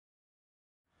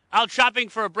Out shopping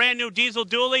for a brand new diesel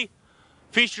dually?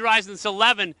 Featurizing this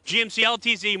 11 GMC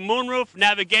LTZ moonroof,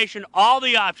 navigation, all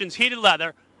the options, heated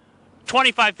leather,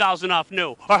 $25,000 off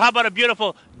new. Or how about a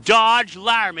beautiful Dodge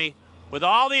Laramie with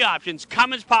all the options,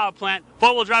 Cummins power plant,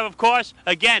 four-wheel drive, of course.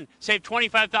 Again, save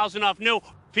 $25,000 off new.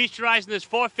 Featurizing this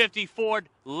 450 Ford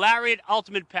Lariat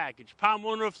Ultimate Package, power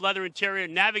moonroof, leather interior,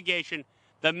 navigation,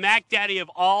 the Mac Daddy of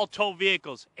all tow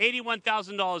vehicles,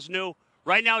 $81,000 new.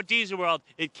 Right now at Diesel World,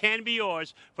 it can be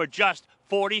yours for just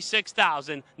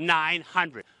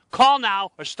 $46,900. Call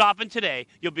now or stop in today.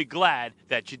 You'll be glad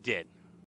that you did.